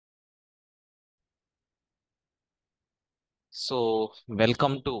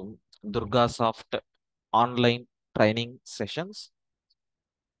Welcome to DurgaSoft online training sessions.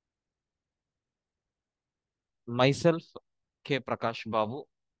 Myself, Prakash Babu,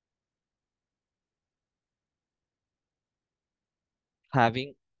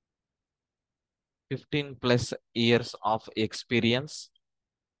 having 15 plus years of experience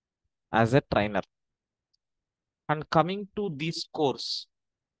as a trainer. And coming to this course,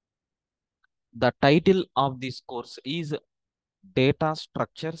 the title of this course is Data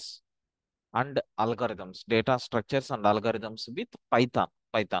Structures and Algorithms. Data Structures and Algorithms with Python.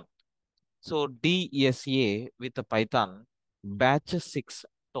 So DSA with Python, batch 6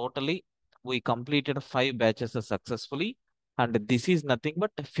 totally. We completed 5 batches successfully, and this is nothing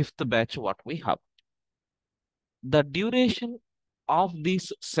but fifth batch what we have. The duration of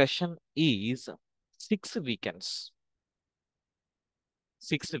this session is 6 weekends.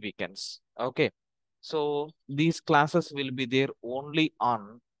 6 weekends. Okay. So these classes will be there only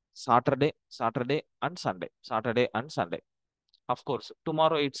on Saturday and Sunday. Saturday and Sunday. Of course,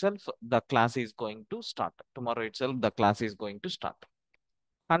 tomorrow itself, the class is going to start. Tomorrow itself, the class is going to start.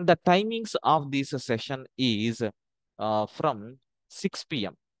 And the timings of this session is from 6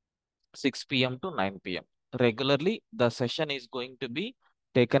 p.m. 6 p.m. to 9 p.m. Regularly, the session is going to be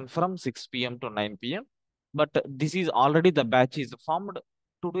taken from 6 p.m. to 9 p.m. But this is already the batch is formed.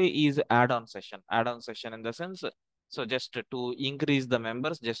 Today is add-on session. Add-on session in the sense, so just to increase the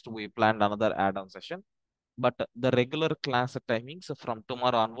members, just we planned another add-on session. But the regular class timings from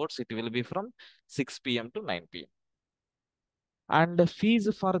tomorrow onwards, it will be from 6 p.m. to 9 p.m. And fees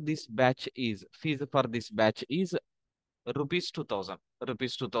for this batch is rupees 2000.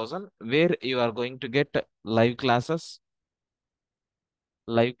 Rupees 2000, where you are going to get live classes,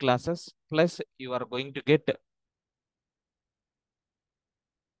 plus you are going to get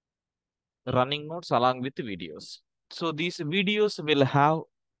running notes along with videos. So these videos will have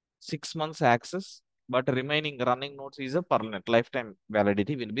 6 months access, but remaining running notes is a permanent lifetime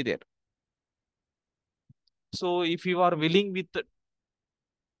validity will be there. So if you are willing with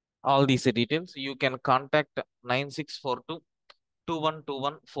all these details, you can contact 9642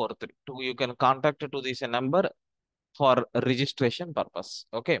 212143. You can contact to this number for registration purpose.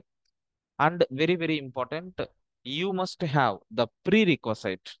 Okay. And very, very important, you must have the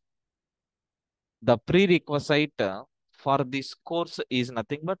prerequisite. The prerequisite for this course is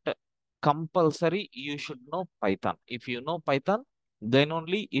nothing but compulsory. You should know Python. If you know Python, then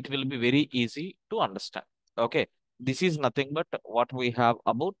only it will be very easy to understand. Okay. This is nothing but what we have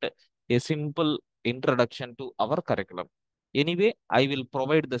about a simple introduction to our curriculum. Anyway, I will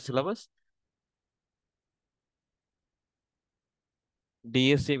provide the syllabus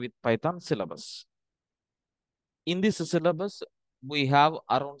DSA with Python syllabus. In this syllabus, we have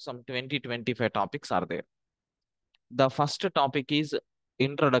around some 20-25 topics are there. The first topic is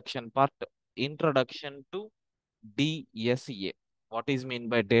introduction part, introduction to DSA. What is mean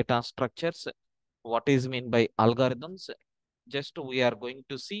by data structures? What is mean by algorithms? Just we are going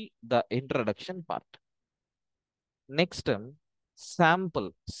to see the introduction part. Next,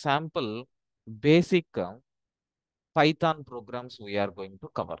 sample basic Python programs we are going to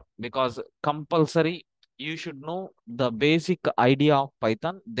cover, because compulsory you should know the basic idea of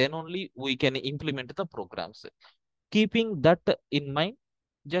Python, then only we can implement the programs. Keeping that in mind,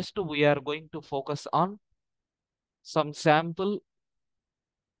 just we are going to focus on some sample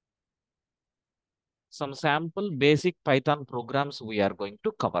basic Python programs we are going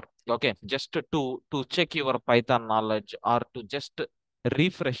to cover. Okay, just to check your Python knowledge or to just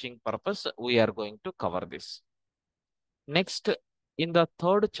refreshing purpose, we are going to cover this. Next, in the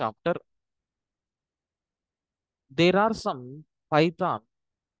third chapter, there are some Python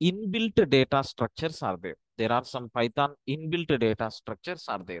inbuilt data structures are there. There are some Python inbuilt data structures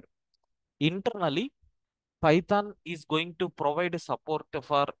are there. Internally, Python is going to provide support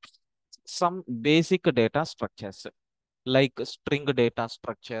for some basic data structures like string data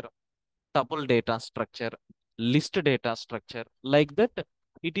structure, tuple data structure, list data structure. Like that,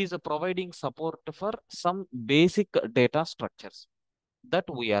 it is providing support for some basic data structures that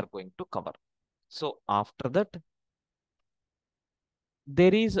we are going to cover. So after that,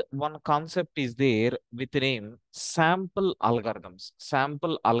 there is one concept is there with name sample algorithms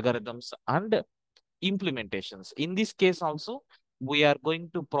and implementations. In this case also, we are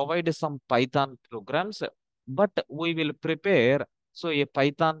going to provide some Python programs, but we will prepare so a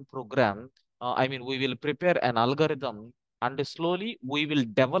Python program. We will prepare an algorithm, and slowly we will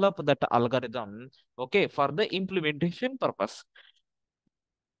develop that algorithm. Okay, for the implementation purpose.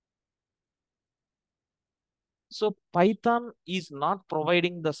 So Python is not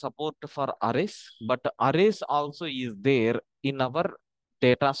providing the support for arrays, but arrays also is there in our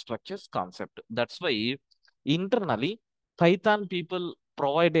data structures concept. That's why internally Python people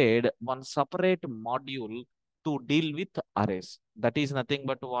provided one separate module to deal with arrays. That is nothing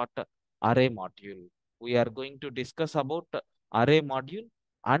but what? Array module. We are going to discuss about array module,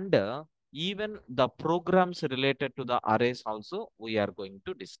 and even the programs related to the arrays also we are going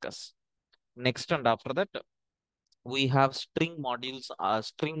to discuss. Next, and after that, we have string modules.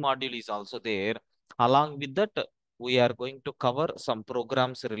 String module is also there. Along with that, we are going to cover some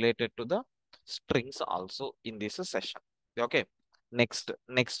programs related to the strings also in this session. Okay. Next,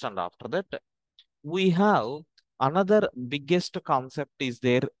 and after that, we have another biggest concept is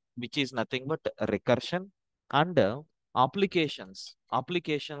there, which is nothing but recursion and applications.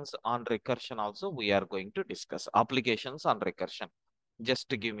 Applications on recursion also we are going to discuss. Applications on recursion. Just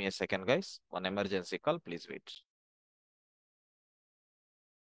give me a second, guys. One emergency call. Please wait.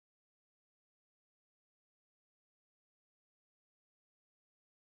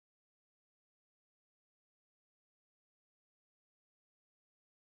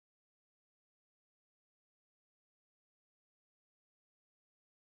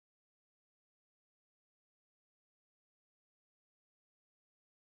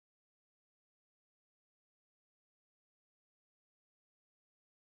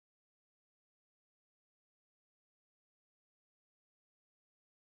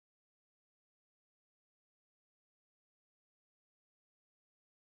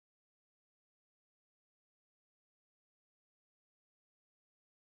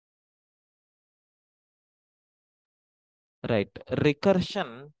 Right.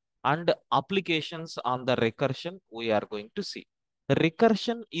 Recursion and applications on the recursion we are going to see.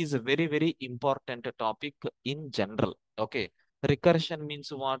 Recursion is a very, very important topic in general. Okay. Recursion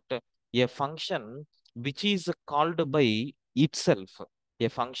means what? A function which is called by itself. A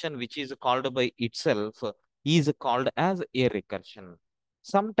function which is called by itself is called as a recursion.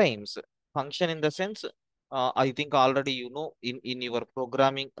 Sometimes function in the sense, I think already you know in your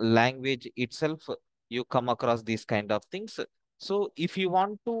programming language itself, you come across these kind of things. So if you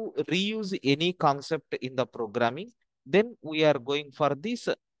want to reuse any concept in the programming, then we are going for this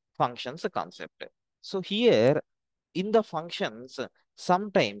functions concept. So here in the functions,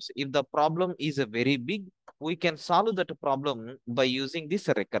 sometimes if the problem is very big, we can solve that problem by using this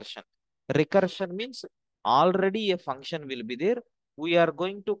recursion. Recursion means already a function will be there. We are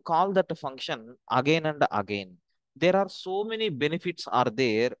going to call that function again and again. There are so many benefits are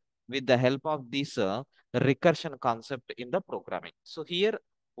there with the help of this recursion concept in the programming. So here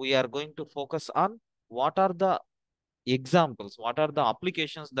we are going to focus on what are the examples, what are the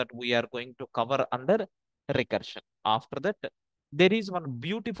applications that we are going to cover under recursion. After that, there is one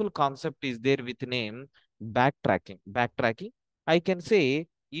beautiful concept is there with name backtracking. Backtracking, I can say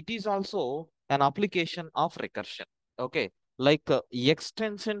it is also an application of recursion. Okay, like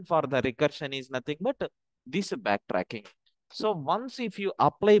extension for the recursion is nothing but this backtracking. So once if you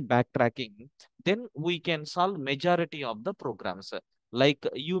apply backtracking, then we can solve majority of the programs. Like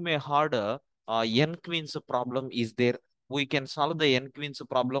you may heard n queens problem is there. We can solve the n queens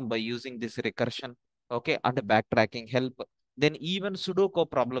problem by using this recursion. Okay, and backtracking help. Then even Sudoku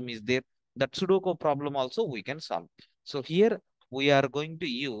problem is there. That Sudoku problem also we can solve. So here we are going to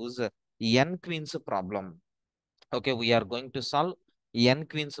use n queens problem. Okay, we are going to solve n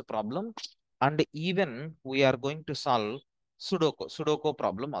queens problem, and even we are going to solve Sudoku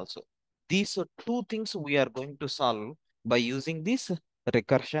problem also. These are two things we are going to solve by using this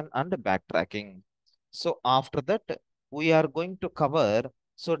recursion and backtracking. So after that, we are going to cover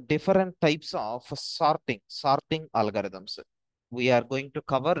so different types of sorting algorithms. We are going to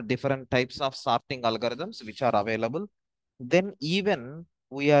cover different types of sorting algorithms which are available. Then even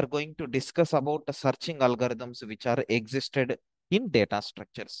we are going to discuss about the searching algorithms which are existed in data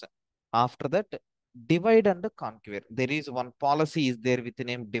structures. After that, divide and conquer. There is one policy is there with the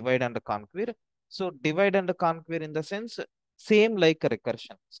name divide and conquer. So divide and conquer in the sense same like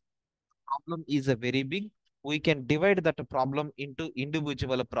recursion. Problem is a very big. We can divide that problem into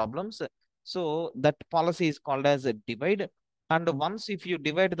individual problems. So that policy is called as a divide. And once if you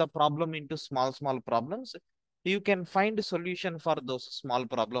divide the problem into small problems, you can find a solution for those small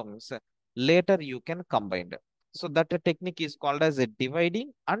problems. Later you can combine. So that technique is called as a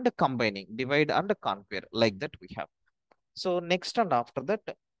dividing and combining, divide and conquer, like that we have. So next and after that,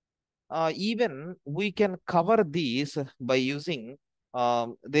 even we can cover these by using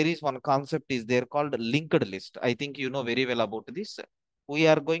there is one concept is there called linked list. I think you know very well about this. We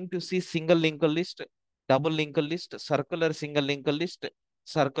are going to see single linked list, double linked list, circular single linked list,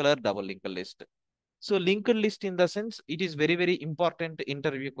 circular double linked list. So linked list in the sense, it is very, very important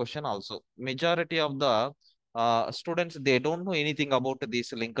interview question also. Majority of the students, they don't know anything about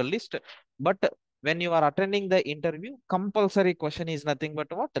this linked list. But when you are attending the interview, compulsory question is nothing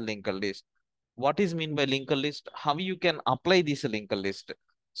but what? Linked list. What is mean by linked list? How you can apply this linked list?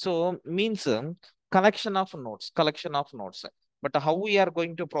 So means collection of notes, collection of notes. But how we are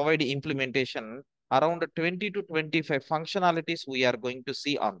going to provide implementation, around 20 to 25 functionalities we are going to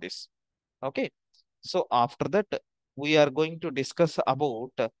see on this. Okay. So after that, we are going to discuss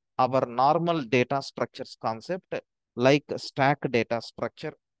about our normal data structures concept, like stack data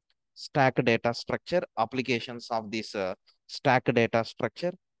structure, applications of this stack data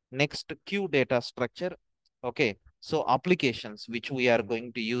structure. Next, queue data structure. Okay, so applications which we are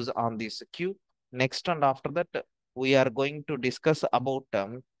going to use on this queue. Next, and after that, we are going to discuss about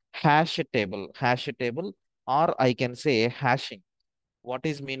hash table, or I can say hashing. What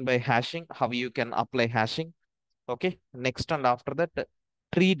is mean by hashing? How you can apply hashing? Okay, next and after that,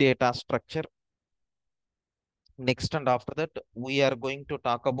 tree data structure. Next and after that, we are going to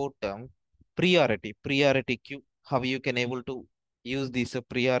talk about priority queue, how you can able to use this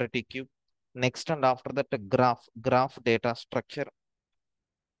priority queue. Next and after that, graph data structure,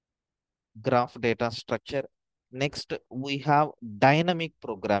 graph data structure. Next, we have dynamic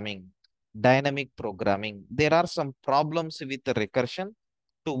programming. Dynamic programming. There are some problems with the recursion.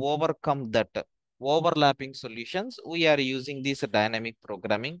 To overcome that overlapping solutions, we are using this dynamic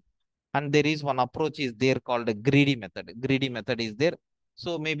programming. And there is one approach is there called a greedy method. Greedy method is there.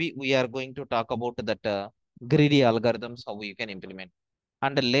 So maybe we are going to talk about that greedy algorithms, how you can implement.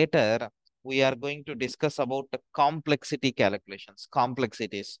 And later, we are going to discuss about the complexity calculations,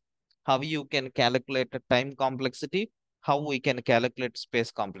 complexities, how you can calculate the time complexity, how we can calculate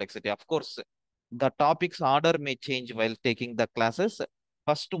space complexity. Of course, the topics order may change while taking the classes.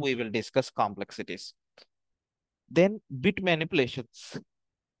 First, we will discuss complexities. Then bit manipulations.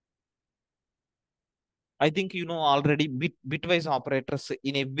 I think you know already bitwise operators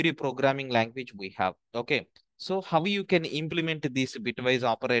in every programming language we have. Okay. So how you can implement these bitwise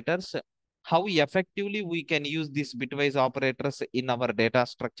operators? How effectively we can use these bitwise operators in our data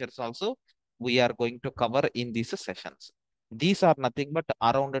structures also, we are going to cover in these sessions. These are nothing but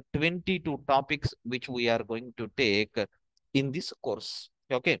around 22 topics which we are going to take in this course.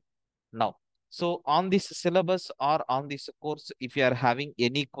 Okay. Now, so on this syllabus or on this course, if you are having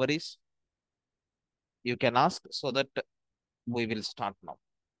any queries, you can ask so that we will start now.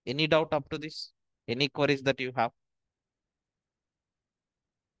 Any doubt up to this? Any queries that you have?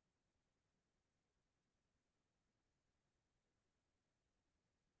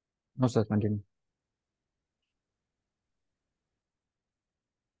 No, sir, continue.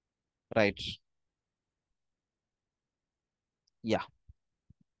 Right. Yeah.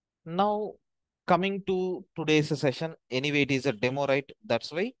 Now, coming to today's session, anyway, it is a demo, right?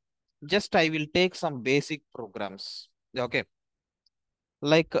 That's why just I will take some basic programs. Okay.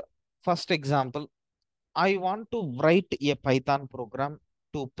 Like first example, I want to write a Python program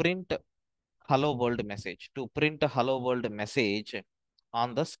to print hello world message, to print a hello world message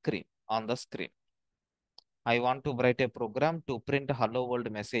on the screen, on the screen. I want to write a program to print hello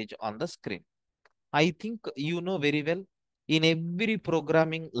world message on the screen. I think you know very well, in every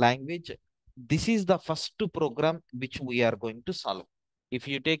programming language, this is the first program which we are going to solve. If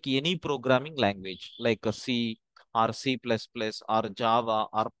you take any programming language like a C or C++ or Java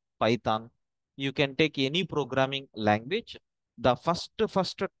or Python, you can take any programming language. The first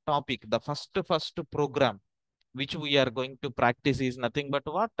topic, the first program which we are going to practice is nothing but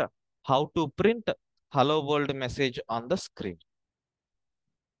what? How to print hello world message on the screen.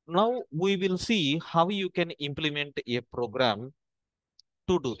 Now we will see how you can implement a program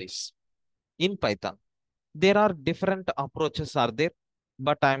to do this in Python. There are different approaches are there,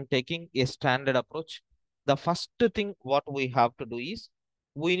 but I am taking a standard approach. The first thing what we have to do is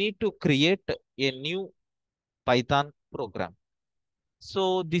we need to create a new Python program.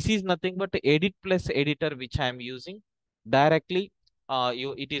 So this is nothing but edit plus editor which I am using directly.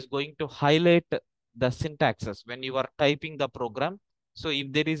 It is going to highlight the syntaxes when you are typing the program. So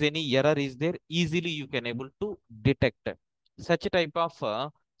if there is any error is there, easily you can able to detect such a type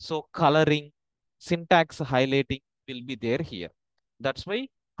of so coloring, syntax highlighting will be there here. That's why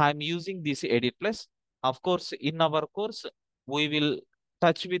I'm using this edit plus. Of course, in our course, we will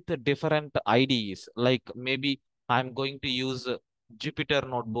touch with different IDEs, like maybe I'm going to use Jupyter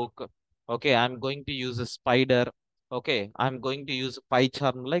notebook. Okay, I'm going to use a Spider. Okay, I'm going to use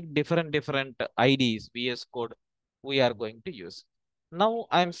PyCharm, like different IDs, VS Code we are going to use. Now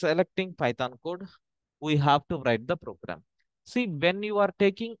I'm selecting Python code. We have to write the program. See, when you are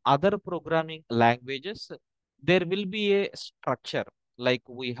taking other programming languages, there will be a structure. Like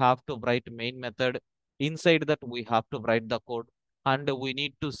we have to write main method. Inside that, we have to write the code and we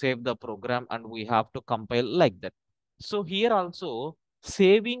need to save the program and we have to compile like that. So here also,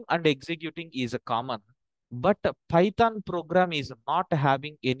 saving and executing is a common, but a Python program is not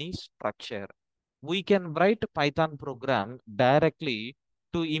having any structure. We can write Python program directly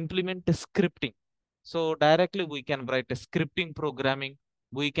to implement scripting. So directly we can write a scripting programming,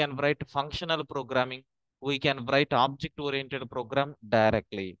 we can write functional programming, we can write object-oriented program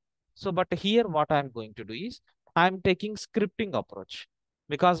directly. So, but here what I'm going to do is I'm taking scripting approach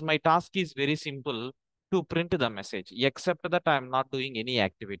because my task is very simple to print the message, except that I'm not doing any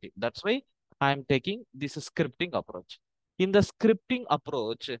activity. That's why I'm taking this scripting approach. In the scripting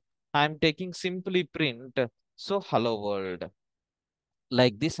approach, I'm taking simply print, so hello world.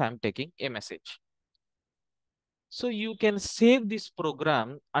 Like this, I'm taking a message. So you can save this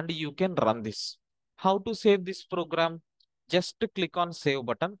program and you can run this. How to save this program? Just click on save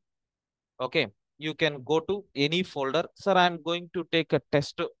button. Okay. You can go to any folder. Sir, I'm going to take a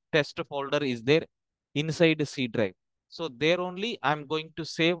test folder is there inside C drive. So there only I'm going to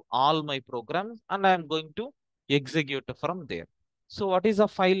save all my programs and I'm going to execute from there. So what is the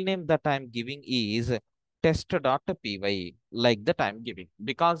file name that I'm giving is test.py, like that I'm giving,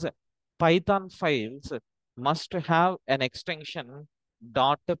 because Python files must have an extension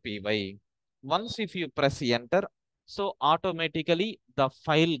 .py. Once if you press enter, so automatically the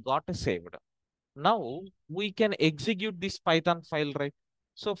file got saved. Now we can execute this Python file, right?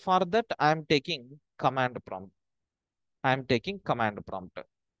 So for that, I'm taking command prompt. I'm taking command prompt.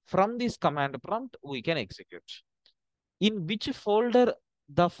 From this command prompt, we can execute. In which folder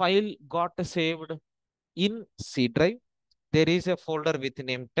the file got saved? In C drive, there is a folder with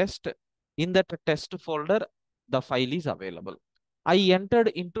name test. In that test folder, the file is available. I entered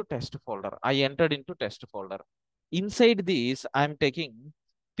into test folder. I entered into test folder. Inside this, I'm taking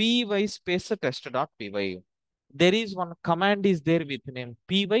py space test.py. There is one command is there with name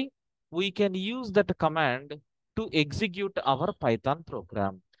py. We can use that command to execute our Python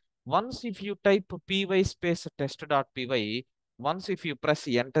program. Once if you type py space test.py, once if you press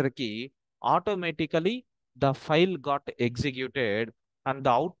enter key, automatically the file got executed and the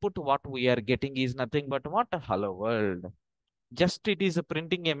output what we are getting is nothing but what? Hello world. Just it is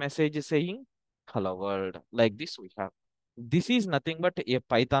printing a message saying hello world. Like this we have. This is nothing but a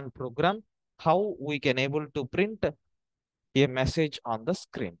Python program. How we can able to print a message on the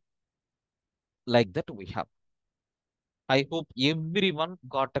screen. Like that we have. I hope everyone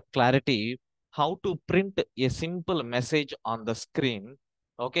got a clarity how to print a simple message on the screen,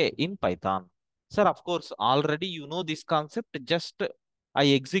 okay, in Python. Sir, of course, already you know this concept, just I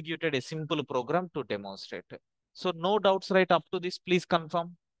executed a simple program to demonstrate. So no doubts right up to this, please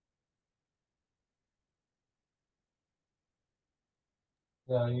confirm.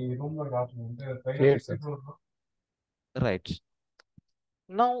 Clear, sir. Right.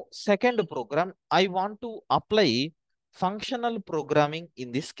 Now, second program, I want to apply functional programming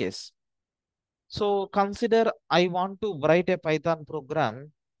in this case. So consider I want to write a Python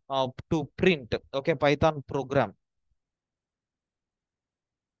program to print, okay, Python program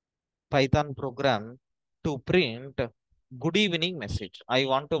to print good evening message. I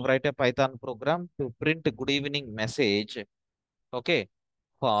want to write a Python program to print good evening message, okay,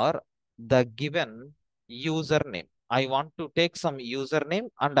 for the given username. I want to take some username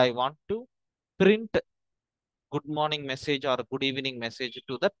and I want to print good morning message or good evening message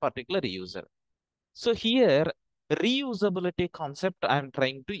to that particular user. So here, reusability concept I'm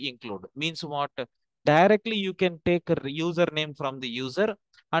trying to include means what? Directly you can take a username from the user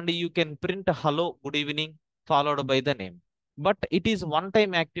and you can print hello, good evening, followed by the name. But it is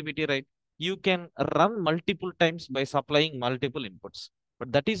one-time activity, right? You can run multiple times by supplying multiple inputs.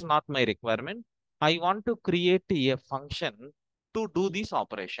 But that is not my requirement. I want to create a function to do this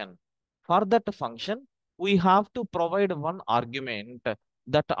operation. For that function, we have to provide one argument.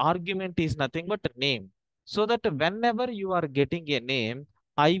 That argument is nothing but name. So that whenever you are getting a name,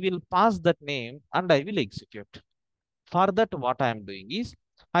 I will pass that name and I will execute. For that, what I am doing is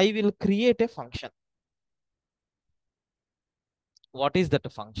I will create a function. What is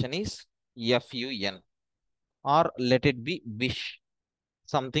that function is? Fun, or let it be wish.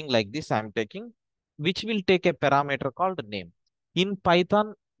 Something like this I am taking, which will take a parameter called name. In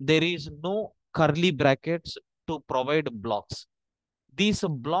Python, there is no curly brackets to provide blocks. These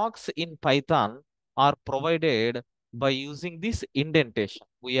blocks in Python are provided by using this indentation.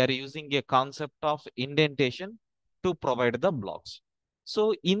 We are using a concept of indentation to provide the blocks.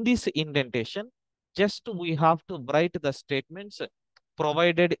 So in this indentation, Just we have to write the statements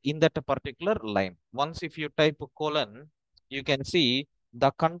provided in that particular line. Once if you type colon, you can see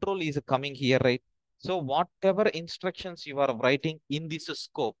the control is coming here, right? So whatever instructions you are writing in this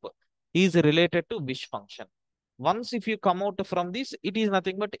scope is related to which function. Once if you come out from this, it is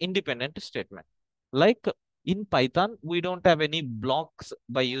nothing but independent statement. Like in Python, we don't have any blocks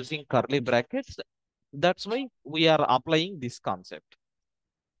by using curly brackets. That's why we are applying this concept.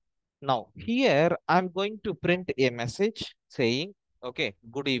 Now, here I'm going to print a message saying, okay,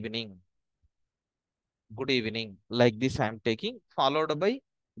 good evening. Like this I'm taking, followed by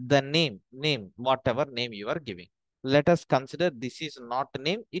the name, whatever name you are giving. Let us consider this is not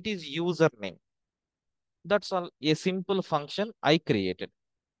name, it is username. That's all, a simple function I created.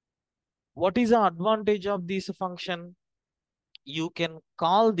 What is the advantage of this function? You can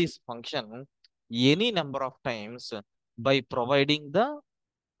call this function any number of times by providing the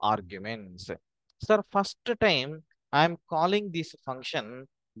arguments. Sir, first time I am calling this function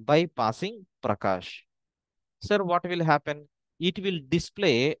by passing Prakash. Sir, what will happen? It will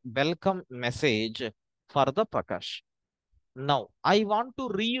display welcome message for the Prakash. Now, I want to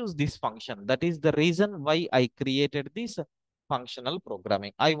reuse this function. That is the reason why I created this functional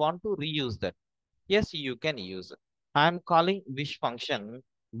programming. I want to reuse that. Yes, you can use. I am calling wish function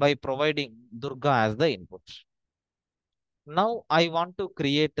by providing Durga as the input. Now I want to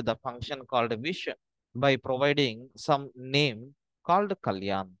create the function called wish by providing some name called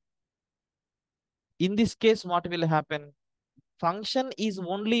Kalyan. In this case, what will happen? Function is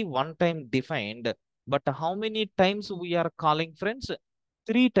only one time defined, but how many times we are calling, friends?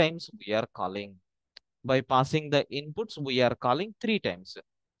 3 times we are calling. By passing the inputs, we are calling 3 times.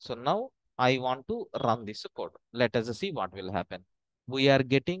 So now I want to run this code. Let us see what will happen. We are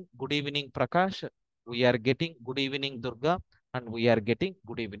getting good evening Prakash. We are getting good evening Durga. And we are getting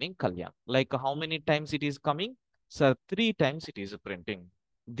good evening Kalyan. Like how many times it is coming? So 3 times it is printing.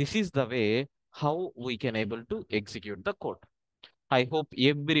 This is the way how we can able to execute the code. I hope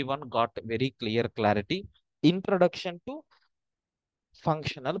everyone got very clear clarity. Introduction to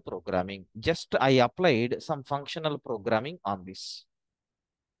functional programming. Just I applied some functional programming on this.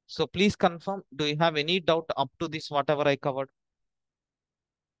 So please confirm, do you have any doubt up to this, whatever I covered?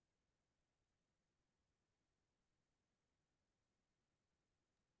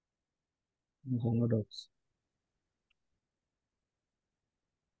 No doubts.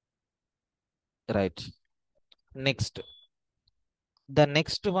 Right. Next, the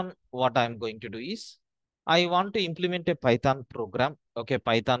next one, what I'm going to do is, I want to implement a Python program. Okay,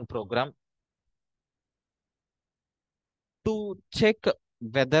 Python program to check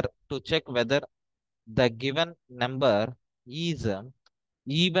whether the given number is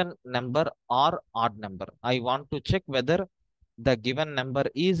even number or odd number. I want to check whether the given number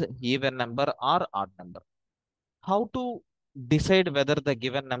is even number or odd number. How to decide whether the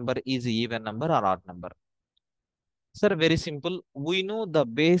given number is even number or odd number? Sir, very simple. We know the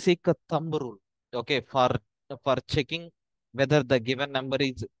basic thumb rule. Okay, for checking whether the given number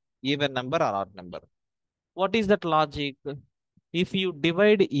is even number or odd number. What is that logic? If you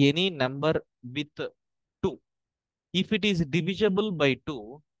divide any number with 2, if it is divisible by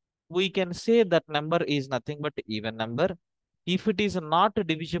 2, we can say that number is nothing but even number. If it is not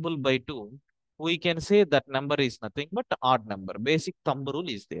divisible by 2, we can say that number is nothing but odd number. Basic thumb rule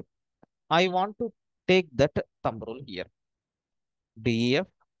is there. I want to take that thumb rule here. DEF,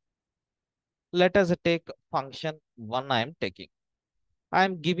 let us take function 1 I am taking. I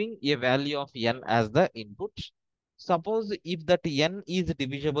am giving a value of n as the input. Suppose if that n is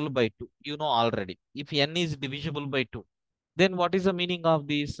divisible by 2, you know already. If n is divisible by 2, then what is the meaning of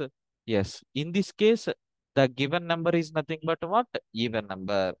this? Yes, in this case, the given number is nothing but what? Even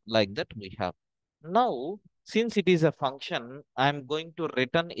number, like that we have. Now, since it is a function, I am going to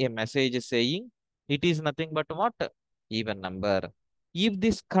return a message saying it is nothing but what? Even number. If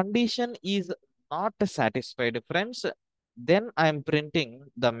this condition is not satisfied, friends, then I am printing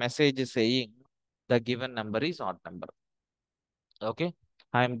the message saying the given number is odd number. Okay,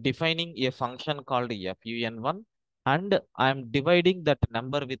 I am defining a function called fun1 and I am dividing that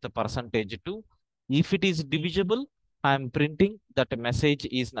number with a percentage 2. If it is divisible, I am printing that message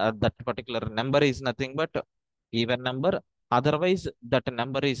is that particular number is nothing but even number. Otherwise, that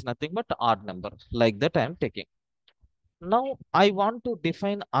number is nothing but odd number. Like that, I am taking. Now, I want to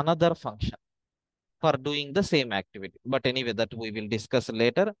define another function for doing the same activity. But anyway, that we will discuss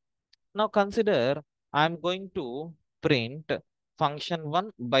later. Now consider I'm going to print function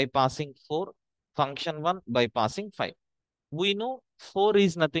 1 by passing 4, function 1 by passing 5. We know 4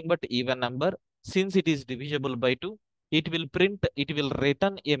 is nothing but even number since it is divisible by 2. it will print, it will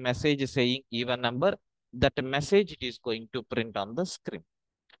return a message saying even number. That message it is going to print on the screen.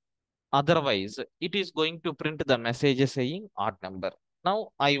 Otherwise, it is going to print the message saying odd number. Now,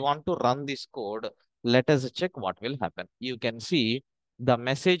 I want to run this code. Let us check what will happen. You can see the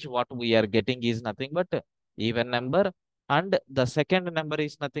message what we are getting is nothing but even number, and the second number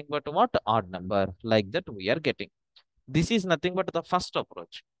is nothing but what? Odd number. Like that we are getting. This is nothing but the first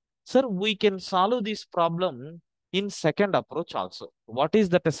approach. Sir, we can solve this problem in second approach also. What is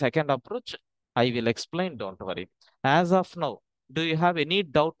that second approach? I will explain, don't worry. As of now, do you have any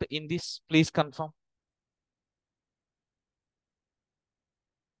doubt in this? Please confirm.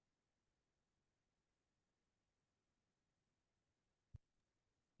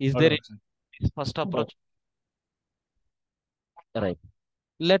 Is No there doubt, sir. any first approach? Right.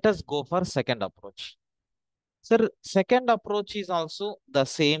 Let us go for second approach. Sir, second approach is also the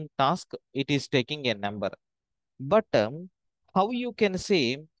same task. It is taking a number. But how you can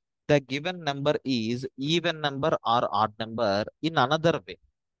say the given number is even number or odd number in another way?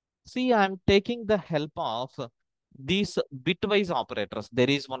 See, I'm taking the help of these bitwise operators. There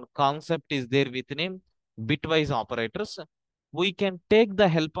is one concept is there with name bitwise operators. We can take the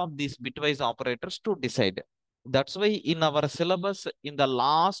help of these bitwise operators to decide. That's why in our syllabus, in the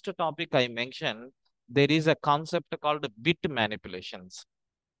last topic I mentioned, there is a concept called bit manipulations.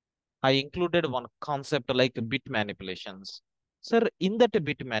 I included one concept like bit manipulations. Sir, in that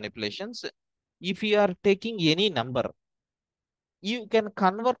bit manipulations, if you are taking any number, you can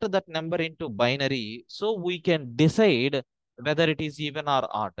convert that number into binary so we can decide whether it is even or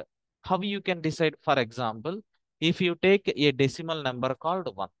odd. How you can decide? For example, if you take a decimal number called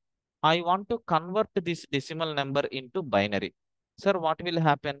 1, I want to convert this decimal number into binary. Sir, what will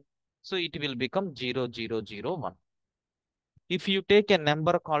happen? So it will become 0001. If you take a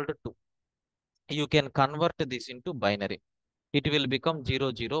number called 2, you can convert this into binary. It will become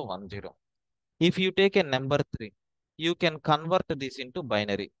 0010. If you take a number 3, you can convert this into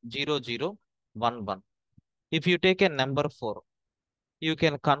binary 0011. If you take a number 4, you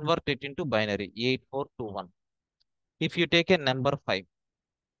can convert it into binary 8421. If you take a number 5,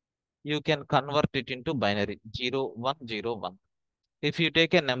 you can convert it into binary 0101. If you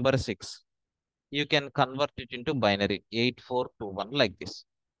take a number 6, you can convert it into binary 8421 like this.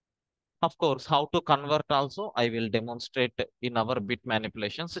 Of course, how to convert also I will demonstrate in our bit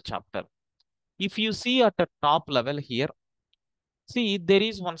manipulations chapter. If you see at the top level here, see there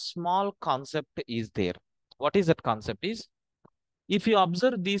is one small concept is there. What is that concept is? If you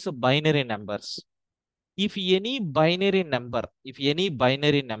observe these binary numbers, if any binary number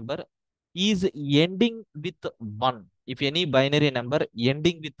is ending with 1, if any binary number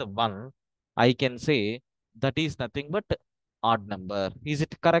ending with 1, I can say that is nothing but odd number. Is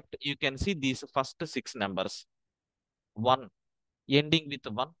it correct? You can see these first 6 numbers. 1 ending with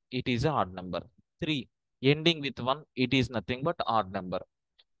 1, it is an odd number. 3 ending with 1, it is nothing but odd number.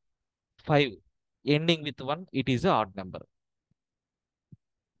 5 ending with 1, it is an odd number.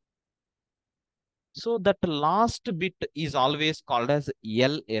 So that last bit is always called as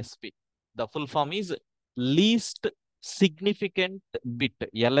LSB. The full form is least significant bit.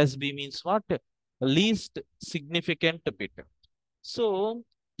 LSB means what? Least significant bit. So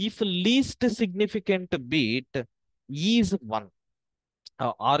if least significant bit is 1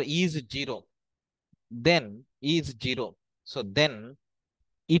 or is 0, then is 0. So then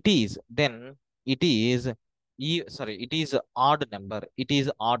then it is, it is odd number. It is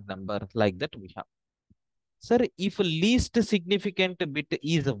odd number like that we have. Sir, if least significant bit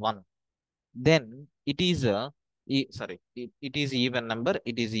is 1, then it is it is even number.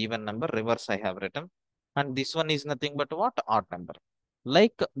 It is even number. Reverse I have written. And this one is nothing but what? Odd number.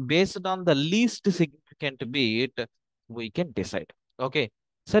 Like based on the least significant bit, we can decide. Okay.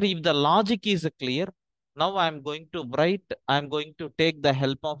 Sir, if the logic is clear, now I'm going to I'm going to take the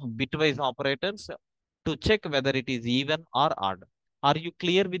help of bitwise operators to check whether it is even or odd. Are you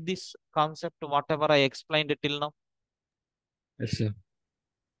clear with this concept, whatever I explained till now? Yes, sir.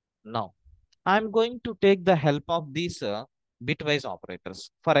 Now, I'm going to take the help of these bitwise operators.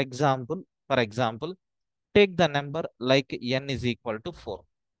 For example, take the number like n is equal to 4.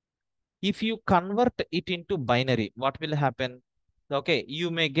 If you convert it into binary, what will happen? Okay, you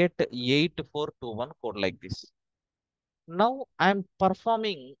may get 8421 code like this. Now I'm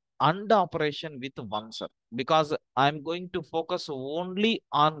performing AND operation with 1, sir, because I'm going to focus only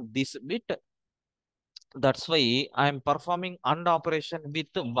on this bit. That's why I'm performing AND operation with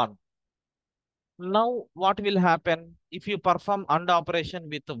 1. Now, what will happen if you perform AND operation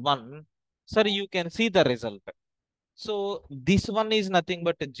with 1? Sir, you can see the result. So, this one is nothing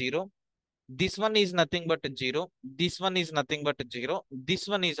but 0. This one is nothing but 0. This one is nothing but 0. This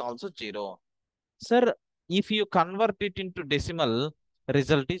one is also 0. Sir, if you convert it into decimal,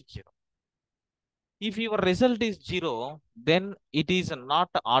 result is 0. If your result is 0, then it is not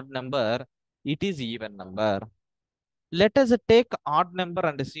odd number, it is even number. Let us take odd number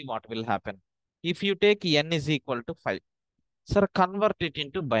and see what will happen. If you take n is equal to 5, sir, convert it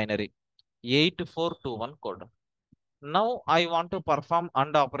into binary 8421 code. Now I want to perform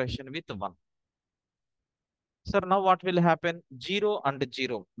AND operation with 1. Sir, now what will happen? 0 and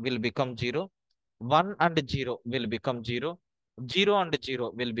 0 will become 0. 1 and 0 will become 0. 0 and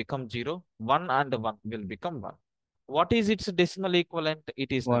 0 will become 0. 1 and 1 will become 1. What is its decimal equivalent?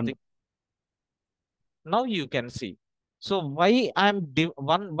 It is One. nothing. Now you can see. So why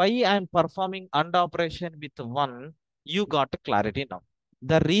I'm performing AND operation with 1, you got clarity now.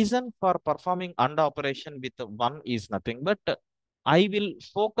 The reason for performing AND operation with 1 is nothing but I will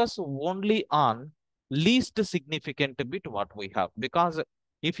focus only on least significant bit what we have, because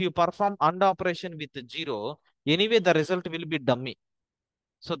if you perform AND operation with 0, anyway the result will be dummy.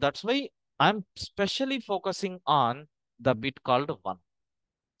 So that's why I'm specially focusing on the bit called 1.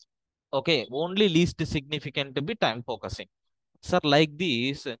 Okay, only least significant bit I'm focusing. Sir, like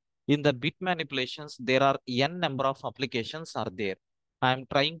this, in the bit manipulations, there are n number of applications are there. I'm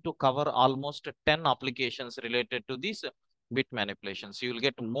trying to cover almost 10 applications related to these bit manipulations. You will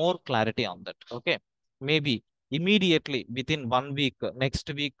get more clarity on that. Okay, maybe immediately within 1 week,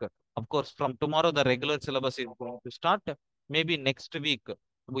 next week, of course, from tomorrow, the regular syllabus is going to start. Maybe next week,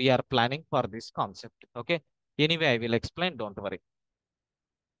 we are planning for this concept. Okay, anyway, I will explain, don't worry.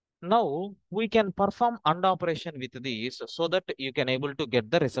 Now we can perform AND operation with these so that you can able to get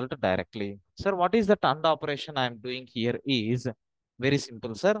the result directly. Sir, what is that AND operation I am doing here is very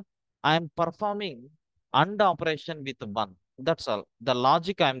simple, sir. I am performing AND operation with 1. That's all. The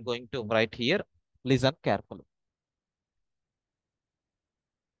logic I am going to write here. Listen carefully.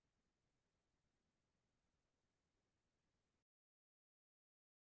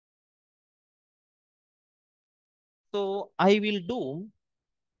 So I will do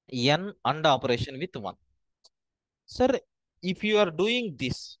n AND operation with 1. Sir, if you are doing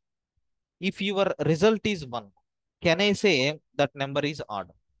this, if your result is 1, can I say that number is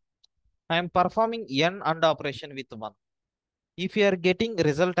odd? I am performing n AND operation with 1. If you are getting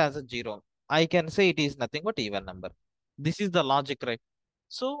result as a 0, I can say it is nothing but even number. This is the logic, right?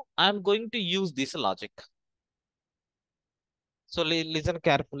 So I am going to use this logic. So listen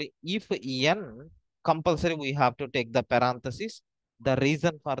carefully. If n compulsory, we have to take the parenthesis. The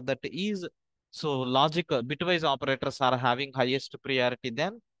reason for that is, so logical bitwise operators are having highest priority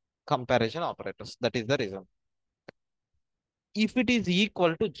than comparison operators. That is the reason. If it is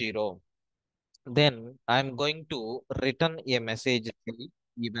equal to 0, then I'm going to return a message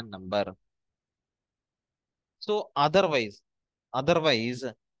even number. So otherwise,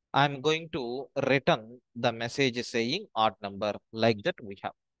 I'm going to return the message saying odd number, like that we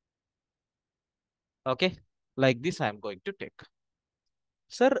have. Okay, like this I'm going to take.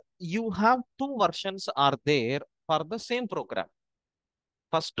 Sir, you have two versions are there for the same program.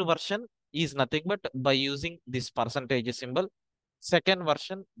 First version is nothing but by using this percentage symbol. Second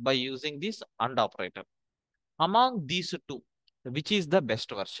version by using this AND operator. Among these two, which is the best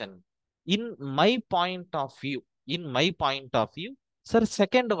version? In my point of view, sir,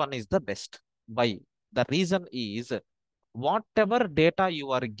 second one is the best. Why? The reason is, whatever data you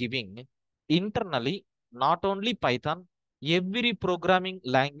are giving internally, not only Python, every programming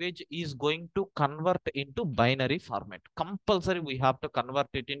language is going to convert into binary format. Compulsory, we have to convert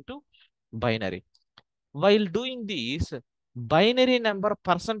it into binary. While doing this, binary number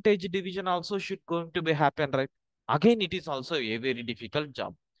percentage division also should going to be happen, right? Again, it is also a very difficult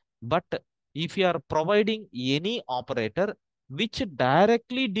job. But if you are providing any operator which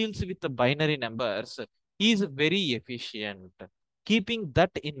directly deals with the binary numbers, is very efficient. Keeping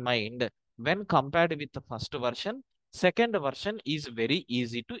that in mind, when compared with the first version, second version is very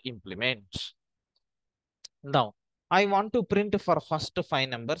easy to implement. Now, I want to print for first 5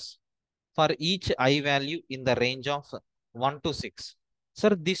 numbers for each I value in the range of 1 to 6.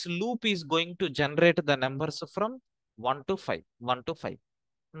 Sir, this loop is going to generate the numbers from 1 to 5, 1 to 5.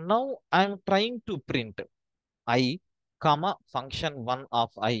 Now I am trying to print I, comma, function 1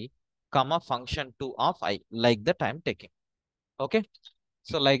 of I, comma, function 2 of I, like that I am taking. Okay.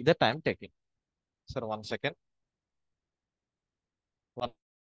 So like that I am taking. Sir, 1 second. One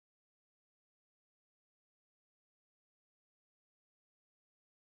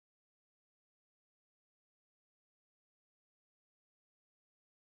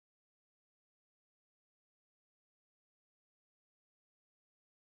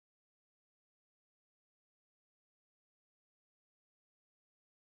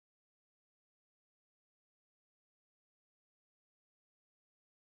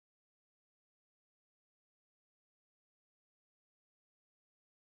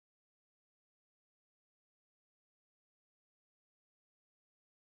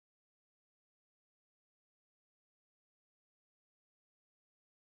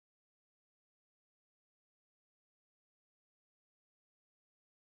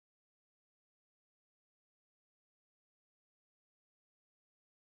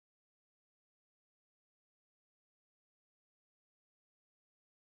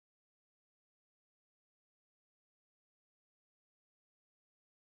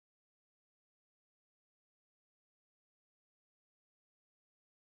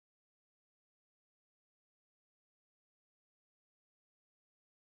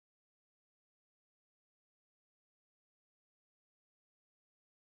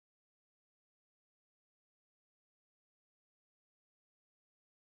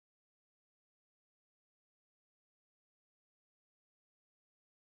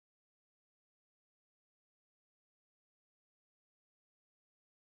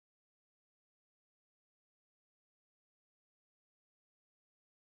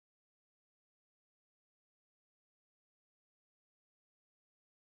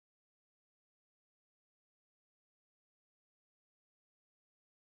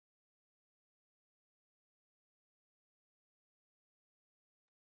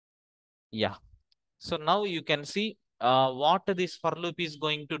Yeah. So now you can see what this for loop is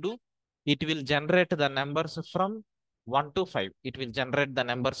going to do. It will generate the numbers from 1 to 5. It will generate the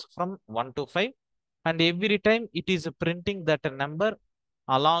numbers from 1 to 5. And every time it is printing that number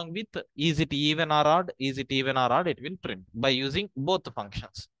along with is it even or odd, is it even or odd, it will print by using both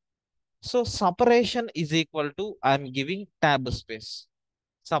functions. So separation is equal to I'm giving tab space.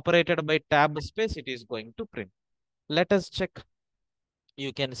 Separated by tab space, it is going to print. Let us check.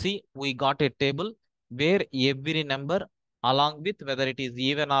 You can see we got a table where every number along with whether it is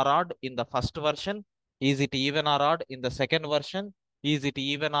even or odd in the first version, is it even or odd in the second version, is it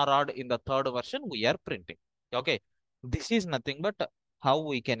even or odd in the third version, we are printing. Okay, this is nothing but how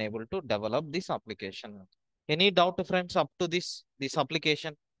we can able to develop this application. Any doubt, friends, up to this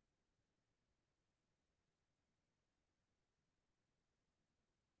application?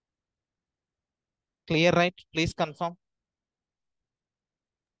 Clear, right? Please confirm.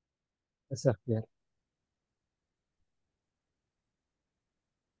 Yes, sir. Yeah.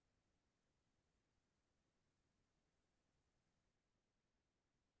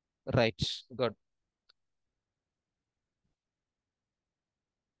 Right, good.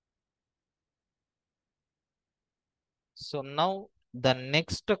 So now the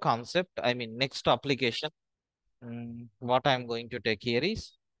next concept, I mean next application, what I'm going to take here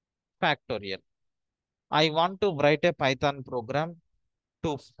is factorial. I want to write a Python program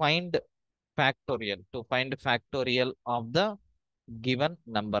to find factorial of the given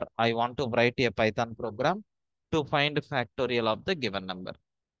number. I want to write a Python program to find factorial of the given number.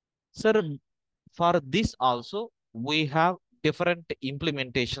 Sir, for this also, we have different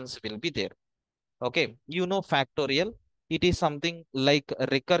implementations will be there. Okay, you know factorial, it is something like a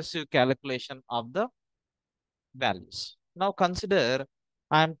recursive calculation of the values. Now consider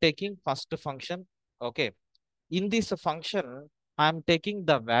I am taking first function. Okay, in this function, I am taking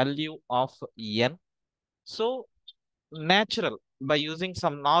the value of n. So natural, by using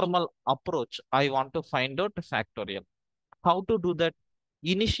some normal approach, I want to find out factorial. How to do that?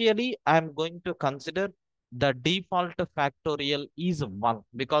 Initially, I am going to consider the default factorial is 1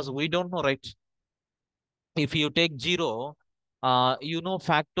 because we don't know, right? If you take 0, you know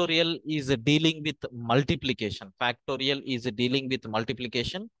factorial is dealing with multiplication. Factorial is dealing with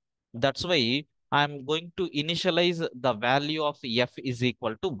multiplication. That's why I'm going to initialize the value of f is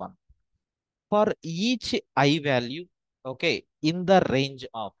equal to 1. For each I value, okay, in the range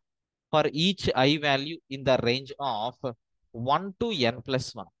of, for each I value in the range of 1 to n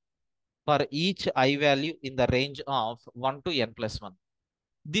plus 1. For each I value in the range of 1 to n plus 1.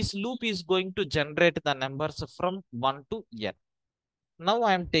 This loop is going to generate the numbers from 1 to n. Now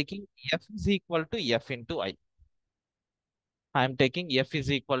I am taking f is equal to f into I. I am taking f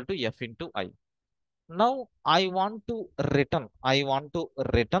is equal to f into I. Now I want to return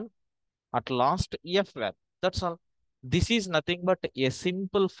at last f value. That's all. This is nothing but a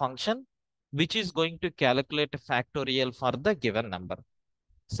simple function which is going to calculate factorial for the given number.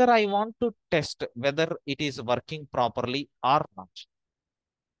 Sir, I want to test whether it is working properly or not.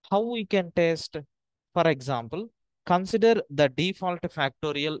 How we can test? For example, consider the default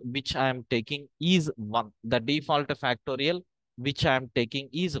factorial which I am taking is 1. The default factorial which I am taking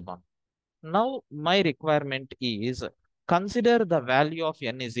is 1. Now my requirement is consider the value of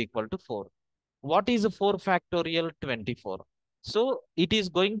n is equal to 4. What is 4 factorial? 24. So it is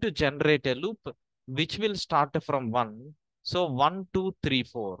going to generate a loop which will start from 1. So 1, 2, 3,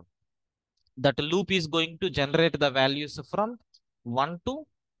 4. That loop is going to generate the values from 1 to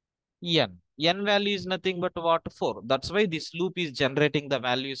n. N value is nothing but what? 4. That's why this loop is generating the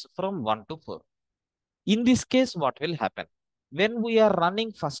values from 1 to 4. In this case, what will happen? When we are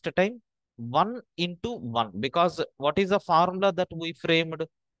running first time, 1 into 1, because what is the formula that we framed?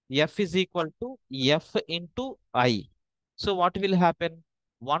 F is equal to F into I. So what will happen?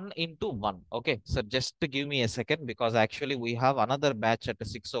 1 into 1. Okay, so just to give me a second because actually we have another batch at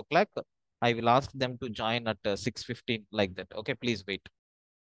 6 o'clock. I will ask them to join at 6:15 like that. Okay, please wait.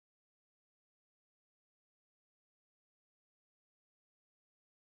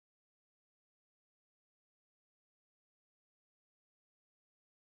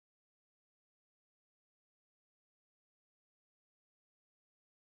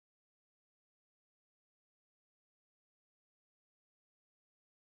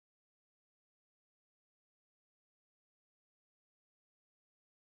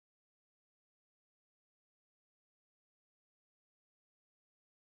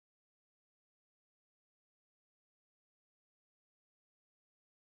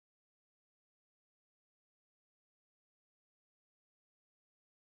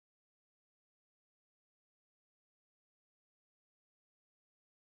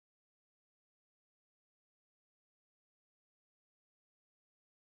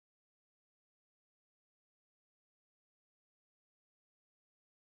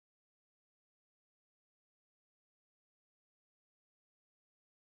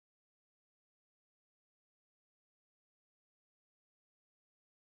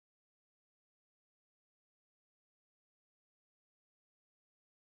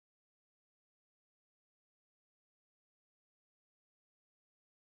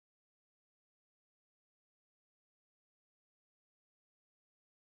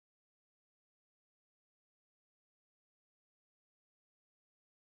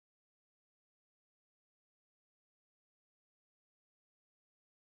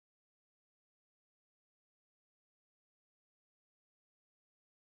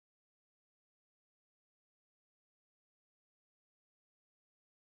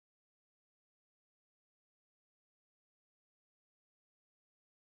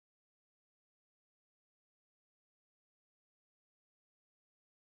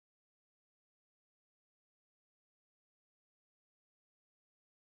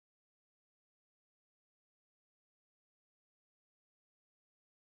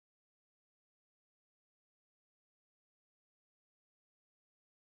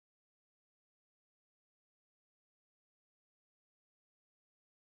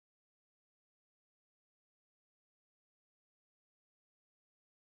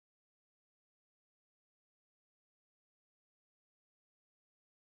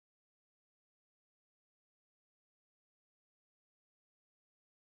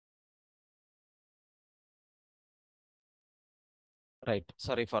 Right.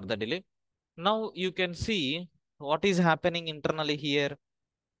 Sorry for the delay. Now you can see what is happening internally here.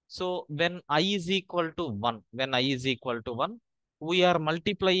 So when I is equal to 1, we are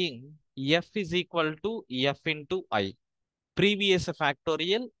multiplying f is equal to f into I. Previous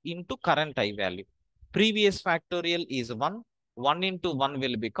factorial into current I value. Previous factorial is 1. 1 into 1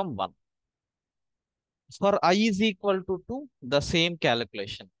 will become 1. For I is equal to 2, the same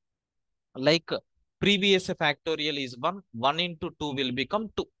calculation. Like previous factorial is 1. 1 into 2 will become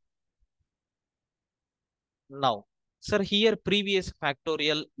 2. Now, sir, here previous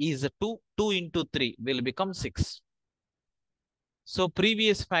factorial is 2. 2 into 3 will become 6. So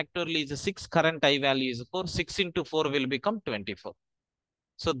previous factorial is 6. Current I value is 4. 6 into 4 will become 24.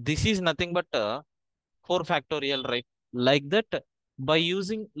 So this is nothing but 4 factorial, right? Like that, by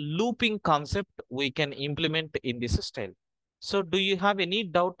using looping concept, we can implement in this style. So do you have any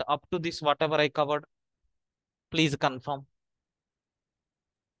doubt up to this, whatever I covered? Please confirm.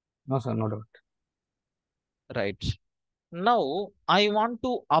 No, sir, no doubt. Right. Now I want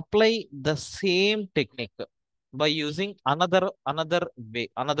to apply the same technique by using another way,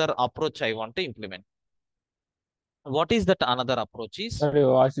 another approach I want to implement. What is that another approach is? Sir,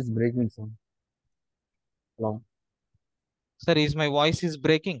 your voice is breaking, sir. Hello. Sir, is my voice is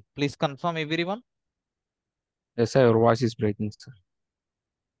breaking? Please confirm everyone. Yes, sir, your voice is breaking, sir.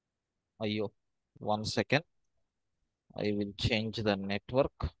 Ayo, 1 second. I will change the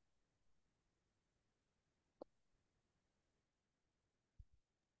network.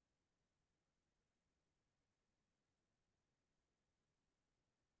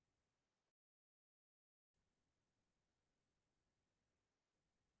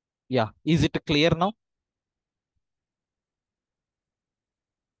 Yeah, is it clear now?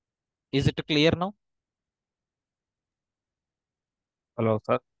 Is it clear now? Hello,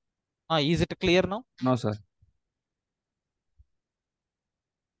 sir. Is it clear now? No, sir.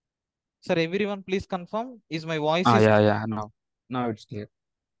 Sir, everyone please confirm. Is my voice is Yeah, yeah, no. Now it's clear.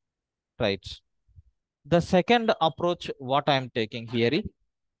 right? The second approach, what I am taking here is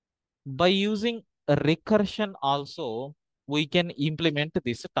by using recursion also, we can implement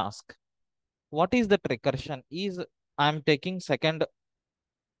this task. What is that recursion? Is I am taking second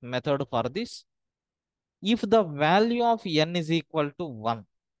method for this. If the value of n is equal to 1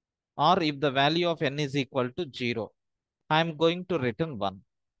 or if the value of n is equal to 0, I am going to return 1.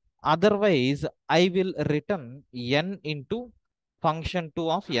 Otherwise, I will return n into function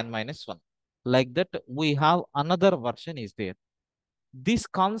 2 of n minus 1. Like that, we have another version is there. This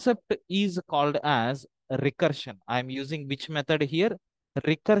concept is called as recursion. I am using which method here?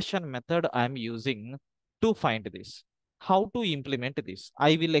 Recursion method I am using to find this. How to implement this?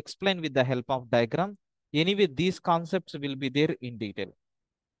 I will explain with the help of diagram. Anyway, these concepts will be there in detail.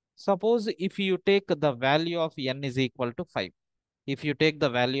 Suppose if you take the value of n is equal to 5. If you take the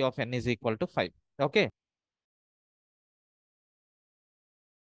value of n is equal to 5. Okay.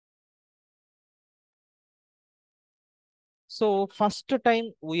 So first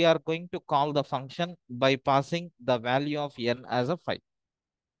time we are going to call the function by passing the value of n as a 5.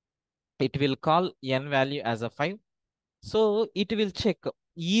 It will call n value as a 5. So it will check,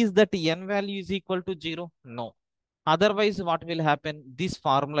 is that n value is equal to 0? No. Otherwise, what will happen? This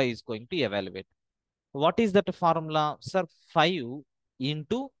formula is going to evaluate. What is that formula? Sir, 5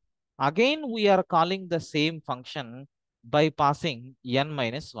 into, again we are calling the same function by passing n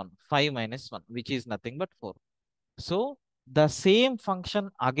minus 1, 5 minus 1, which is nothing but 4. So the same function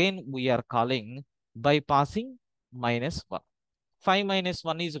again we are calling by passing minus 1. 5 minus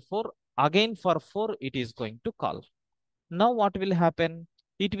 1 is 4. Again for 4 it is going to call. Now what will happen?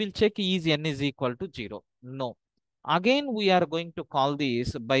 It will check is n is equal to 0. No. Again we are going to call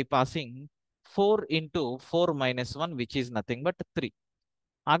this by passing 4 into 4 minus 1, which is nothing but 3.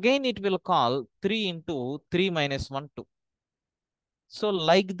 Again it will call 3 into 3 minus 1, 2. So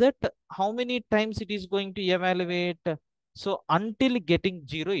like that, how many times it is going to evaluate? So until getting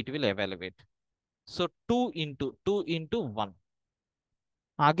 0, it will evaluate. So 2 into 1.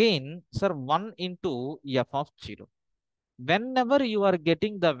 Again, sir, 1 into f of 0. Whenever you are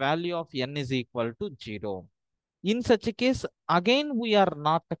getting the value of n is equal to 0, in such a case, again we are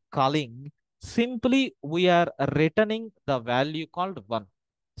not calling, simply we are returning the value called 1.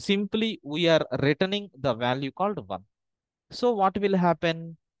 Simply we are returning the value called 1. So what will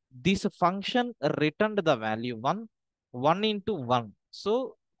happen? This function returned the value 1, 1 into 1.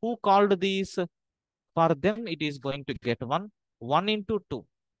 So who called this? For them, it is going to get 1, 1 into 2,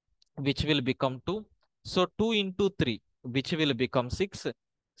 which will become 2. So 2 into 3, which will become 6,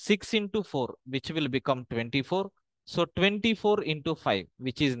 6 into 4, which will become 24. So 24 into 5,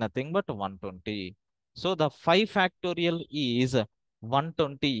 which is nothing but 120. So the 5 factorial is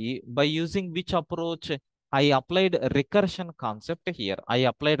 120 by using which approach? I applied recursion concept here. I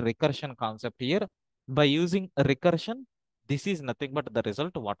applied recursion concept here. By using recursion, this is nothing but the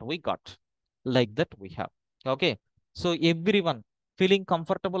result what we got. Like that we have. Okay. So everyone feeling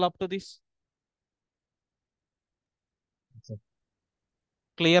comfortable up to this? Sir.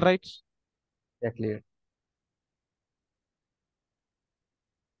 Clear, right? Yeah, clear.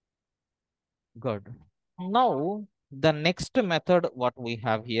 Good. Now, the next method what we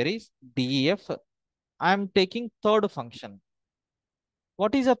have here is DEF. I am taking third function.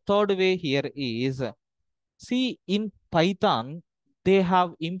 What is a third way here is, see, in Python, they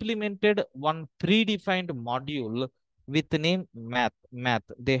have implemented one predefined module with the name math.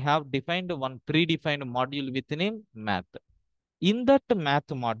 They have defined one predefined module with the name math. In that math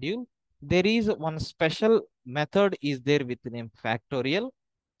module, there is one special method is there with the name factorial.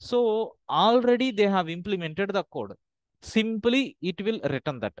 So already they have implemented the code. Simply it will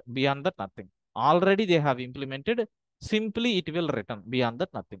return that, beyond that nothing. Already they have implemented, simply it will return, beyond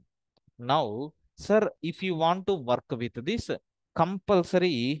that nothing. Now, sir, if you want to work with this,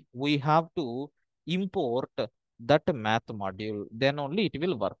 compulsory we have to import that math module, then only it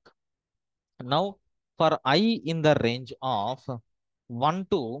will work. Now, for I in the range of 1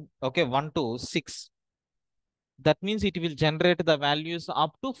 to, okay, 1 to 6, that means it will generate the values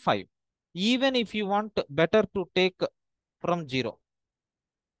up to 5. Even if you want better to take from 0.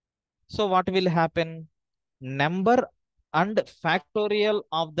 So what will happen? Number and factorial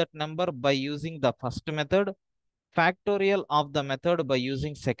of that number by using the first method, factorial of the method by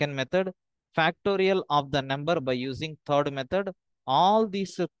using second method, factorial of the number by using third method. All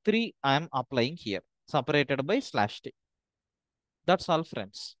these three I am applying here, separated by slash t. That's all,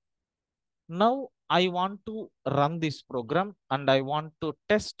 friends. Now I want to run this program and I want to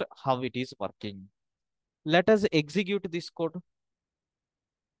test how it is working. Let us execute this code.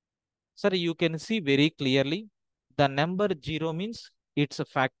 Sir, you can see very clearly the number 0 means its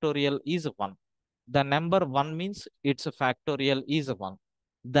factorial is 1. The number 1 means its factorial is 1.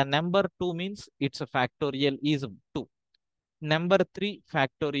 The number 2 means its factorial is 2. Number 3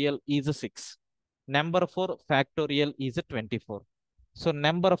 factorial is 6. Number 4 factorial is 24. So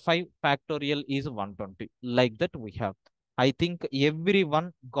number 5 factorial is 120. Like that we have. I think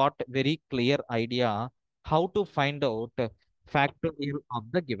everyone got very clear idea how to find out factorial of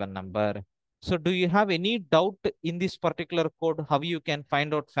the given number. So do you have any doubt in this particular code how you can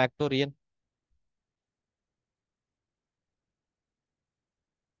find out factorial?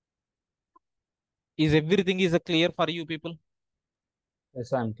 Is everything is clear for you people?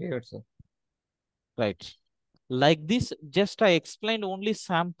 Yes, I'm clear, sir. Right. Like this, just I explained only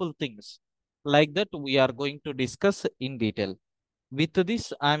sample things. Like that, we are going to discuss in detail. With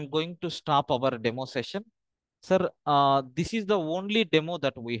this, I'm going to stop our demo session. Sir, this is the only demo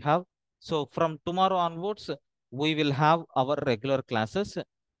that we have. So from tomorrow onwards, we will have our regular classes.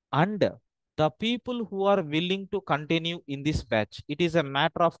 And the people who are willing to continue in this batch, it is a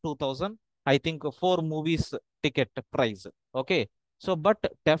matter of 2000, I think 4 movies ticket price. Okay. So, but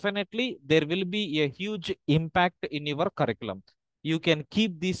definitely there will be a huge impact in your curriculum. You can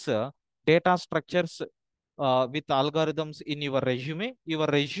keep these data structures with algorithms in your resume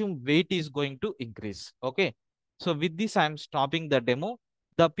weight is going to increase. Okay. So with this, I'm stopping the demo.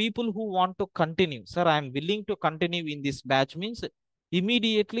 The people who want to continue, sir, I'm willing to continue in this batch means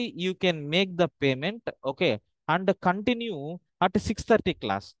immediately you can make the payment. Okay. And continue at 6:30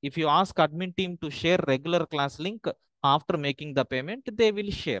 class. If you ask admin team to share regular class link after making the payment, they will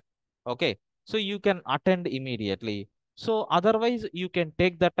share. Okay. So you can attend immediately. So otherwise you can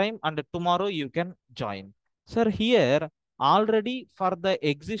take the time and tomorrow you can join. Sir, here already for the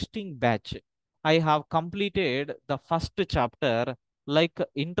existing batch, I have completed the first chapter like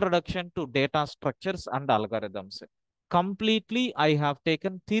introduction to data structures and algorithms. Completely, I have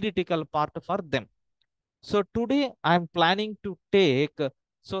taken theoretical part for them. So today I am planning to take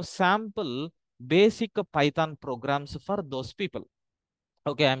sample basic Python programs for those people.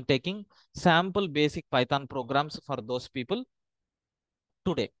 Okay, I am taking sample basic Python programs for those people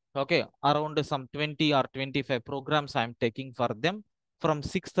today. Okay, around some 20 or 25 programs I am taking for them from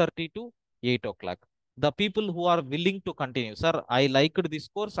 6:30 to 8 o'clock. The people who are willing to continue, sir, I liked this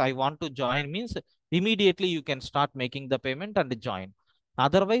course, I want to join means immediately you can start making the payment and join.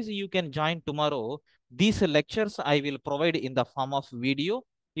 Otherwise, you can join tomorrow. These lectures I will provide in the form of video.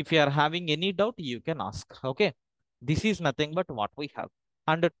 If you are having any doubt, you can ask. Okay, this is nothing but what we have.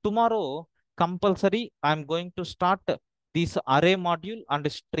 And tomorrow, compulsory, I'm going to start this array module and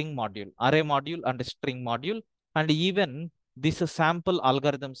string module, and even this sample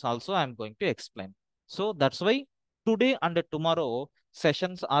algorithms also I'm going to explain. So that's why today and tomorrow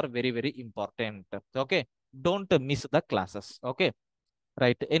sessions are very, very important. Okay. Don't miss the classes. Okay.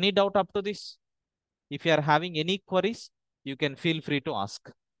 Right. Any doubt up to this? If you are having any queries, you can feel free to ask.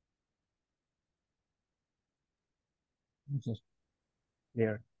 Yes, sir.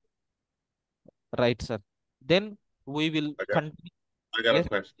 Clear. Right, sir. Then we will continue. I got a Yes.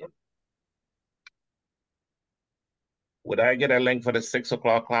 question. Would I get a link for the 6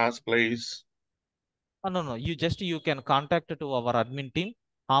 o'clock class, please? No, no. You can contact to our admin team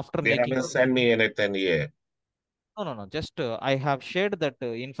after They making. haven't sent me anything yet. No, no, no. Just I have shared that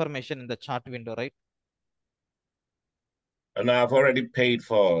information in the chat window, right? And I've already paid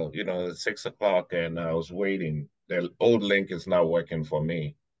for, 6 o'clock, and I was waiting. The old link is not working for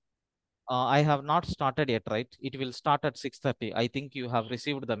me. I have not started yet, right? It will start at 6:30. I think you have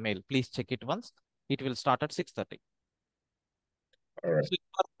received the mail. Please check it once. It will start at 6:30. All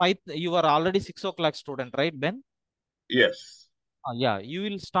right. So you are already 6 o'clock student, right, Ben? Yes. Yeah, you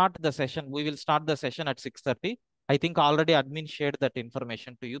will start the session. We will start the session at 6:30. I think already admin shared that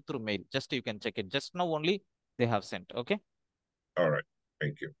information to you through mail. Just you can check it. Just now only they have sent. Okay. All right.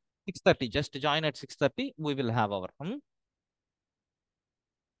 Thank you. 6:30. Just join at 6:30. We will have our.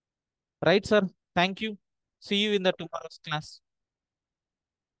 Right, sir. Thank you. See you in the tomorrow's class.